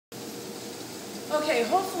Okay,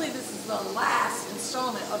 hopefully this is the last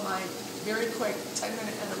installment of my very quick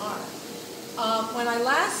 10-minute NMR. When I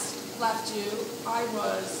last left you, I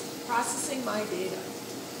was processing my data.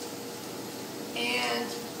 And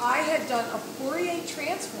I had done a Fourier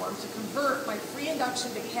transform to convert my free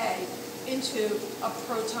induction decay into a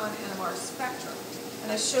proton NMR spectrum.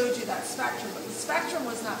 And I showed you that spectrum, but the spectrum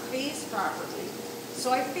was not phased properly.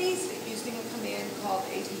 So I phased it using a command called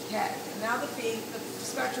APK. And now the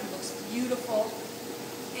spectrum looks beautiful,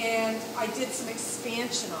 and I did some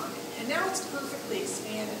expansion on it. And now it's perfectly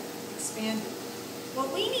expanded.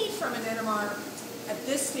 What we need from an NMR at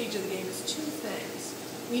this stage of the game is two things.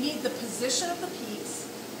 We need the position of the peaks,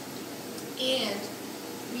 and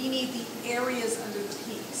we need the areas under the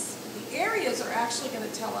peaks. The areas are actually going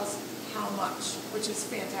to tell us how much, which is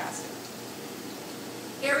fantastic.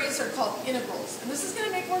 Areas are called integrals, and this is going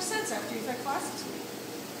to make more sense after you've had class this week.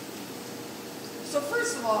 So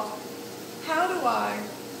first of all, how do I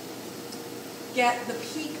get the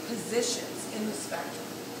peak positions in the spectrum?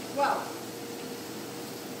 Well,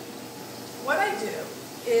 what I do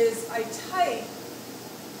is I type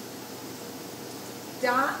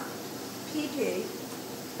dot pp,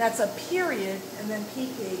 that's a period, and then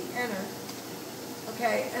pp, enter,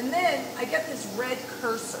 okay, and then I get this red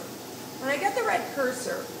cursor. When I get the red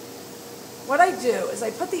cursor, what I do is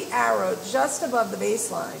I put the arrow just above the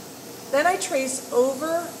baseline, then I trace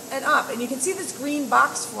over and up, and you can see this green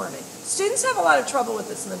box forming. Students have a lot of trouble with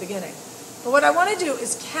this in the beginning, but what I want to do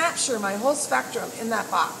is capture my whole spectrum in that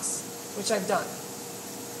box, which I've done,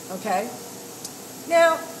 okay?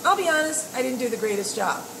 Now, I'll be honest, I didn't do the greatest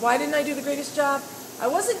job. Why didn't I do the greatest job? I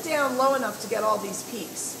wasn't down low enough to get all these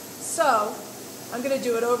peaks. So, I'm going to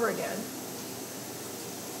do it over again.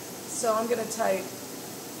 So I'm going to type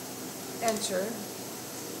enter.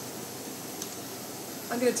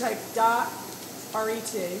 I'm going to type dot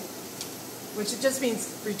ret, which it just means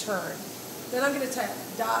return. Then I'm going to type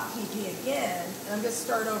dot pp again, and I'm going to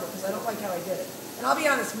start over because I don't like how I did it. And I'll be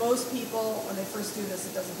honest, most people, when they first do this,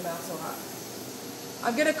 it doesn't come out so hot.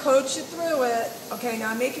 I'm going to coach you through it. Okay, now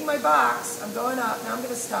I'm making my box. I'm going up. Now I'm going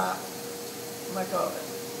to stop and let go of it.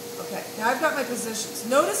 Okay, now I've got my positions.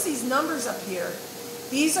 Notice these numbers up here.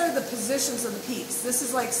 These are the positions of the peaks. This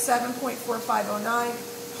is like 7.4509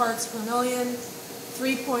 parts per million,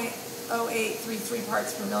 3.0833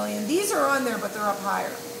 parts per million. These are on there, but they're up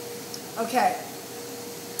higher. Okay,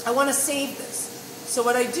 I want to save this. So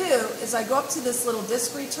what I do is I go up to this little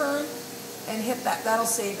disk return and hit that. That'll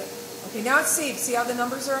save it. Okay, now it's saved. See how the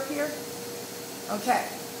numbers are up here? Okay,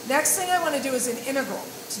 next thing I want to do is an integral.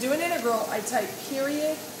 To do an integral, I type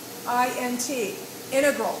period, int,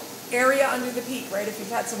 integral. Area under the peak, right, if you've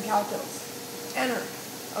had some calculus. Enter.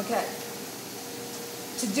 Okay.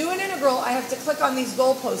 To do an integral, I have to click on these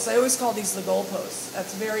goalposts. I always call these the goalposts.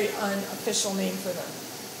 That's a very unofficial name for them.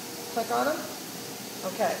 Click on them.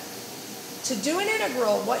 Okay. To do an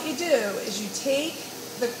integral, what you do is you take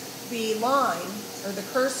the line, or the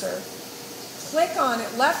cursor, click on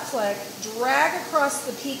it, left click, drag across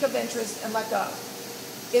the peak of interest, and let go.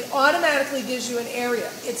 It automatically gives you an area.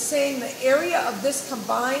 It's saying the area of this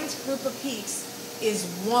combined group of peaks is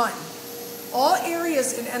 1. All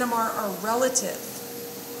areas in NMR are relative.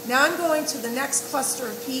 Now I'm going to the next cluster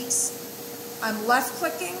of peaks. I'm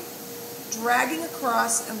left-clicking, dragging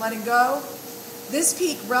across, and letting go. This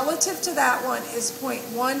peak relative to that one is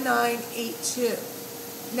 0.1982.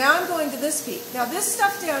 Now I'm going to this peak. Now this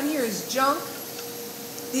stuff down here is junk.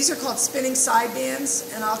 These are called spinning sidebands,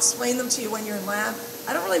 and I'll explain them to you when you're in lab.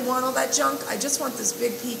 I don't really want all that junk. I just want this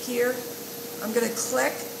big peak here. I'm going to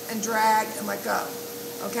click and drag and let go.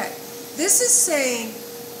 Okay. This is saying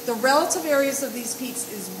the relative areas of these peaks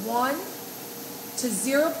is 1 to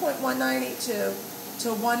 0.1982 to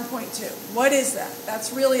 1.2. What is that?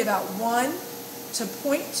 That's really about 1 to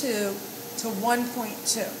 0.2 to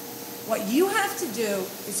 1.2. What you have to do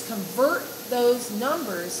is convert those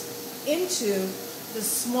numbers into the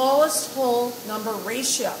smallest whole number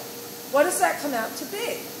ratio. What does that come out to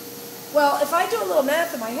be? Well, if I do a little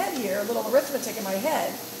math in my head here, a little arithmetic in my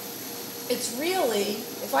head, it's really,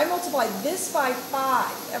 if I multiply this by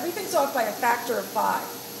 5, everything's off by a factor of 5.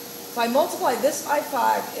 If I multiply this by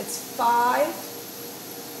 5, it's 5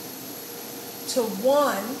 to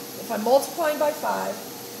 1, if I'm multiplying by 5,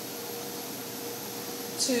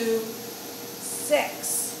 to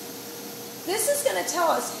 6. This is going to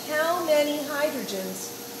tell us how many hydrogens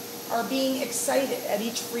are being excited at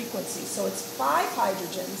each frequency. So it's 5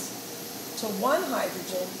 hydrogens to 1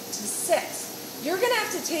 hydrogen to 6. You're going to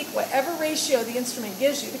have to take whatever ratio the instrument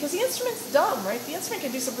gives you, because the instrument's dumb, right? The instrument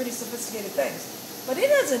can do some pretty sophisticated things, but it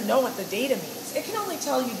doesn't know what the data means. It can only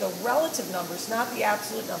tell you the relative numbers, not the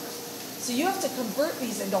absolute numbers. So you have to convert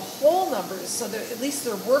these into whole numbers so that at least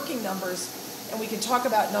they're working numbers, and we can talk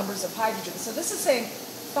about numbers of hydrogens. So this is saying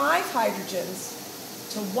 5 hydrogens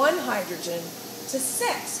to 1 hydrogen to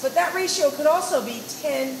 6. But that ratio could also be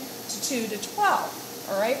 10 to 2 to 12.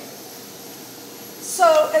 All right?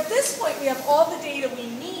 So at this point, we have all the data we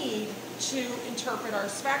need to interpret our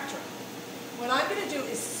spectrum. What I'm going to do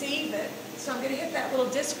is save it. So I'm going to hit that little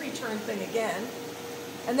disk return thing again.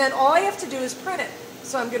 And then all I have to do is print it.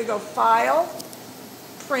 So I'm going to go File,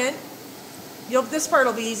 Print. This part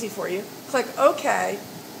will be easy for you. Click OK.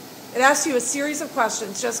 It asks you a series of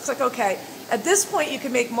questions. Just click OK. At this point, you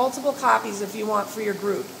can make multiple copies if you want for your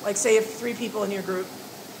group. Like say you have 3 people in your group.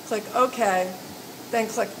 Click OK, then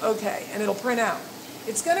click OK, and it'll print out.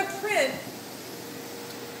 It's going to print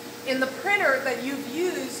in the printer that you've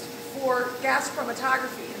used for gas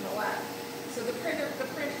chromatography in the lab. So the print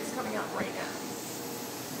is coming out right now.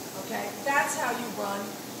 Okay, that's how you run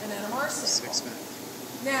an NMR sample. 6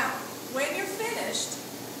 minutes. Now, when you're finished,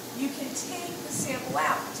 you can take the sample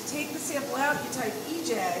out. To take the sample out, you type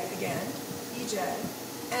EJ again, EJ,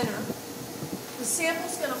 enter. The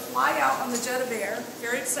sample's going to fly out on the jet of air.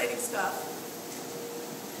 Very exciting stuff.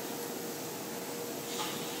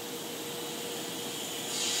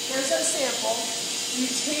 There's our sample. You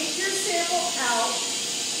take your sample out.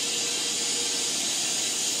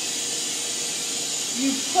 You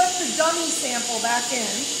put the dummy sample back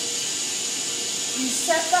in. You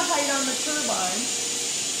set the height on the turbine,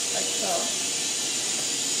 like so.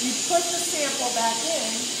 You put the sample back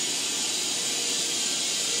in.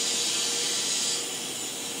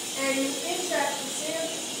 And you inject the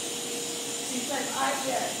sample. So you type IJ.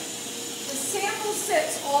 The sample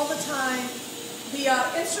sits all the time. The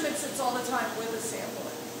instrument sits all the time with the sample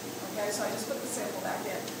in. Okay, so I just put the sample back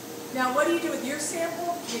in. Now, what do you do with your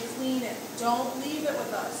sample? You clean it. Don't leave it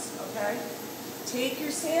with us, okay? Take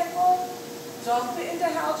your sample, dump it into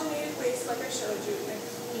halogenated waste like I showed you, and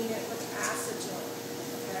clean it with acetone,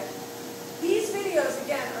 okay? These videos,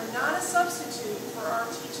 again, are not a substitute for our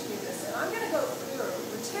teaching you this, and I'm going to go through,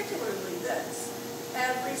 particularly this,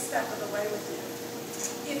 every step of the way with you.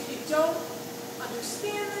 If you don't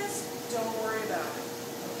understand this, don't worry about it,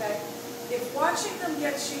 okay? If watching them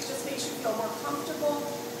just makes you feel more comfortable,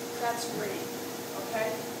 that's great,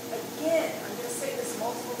 okay? Again, I'm going to say this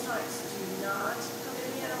multiple times. Do not come in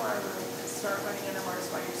the NMR room and start running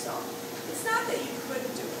NMRs by yourself. It's not that you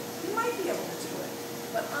couldn't do it. You might be able to do it.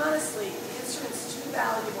 But honestly, the instrument's too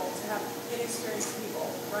valuable to have inexperienced people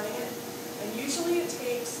running it. And usually it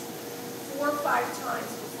takes 4 or 5 times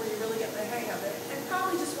before you really get the hang of it. And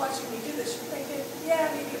probably just watching me do this, you're thinking,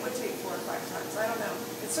 yeah, maybe it would take 4 or 5 times. I don't know.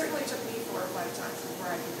 It certainly took me 4 or 5 times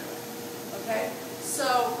before I could do it. Okay?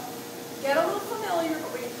 So get a little familiar,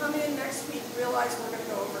 but when you come in next week, realize we're going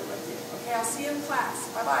to go over it with you. Okay, I'll see you in class.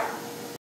 Bye-bye.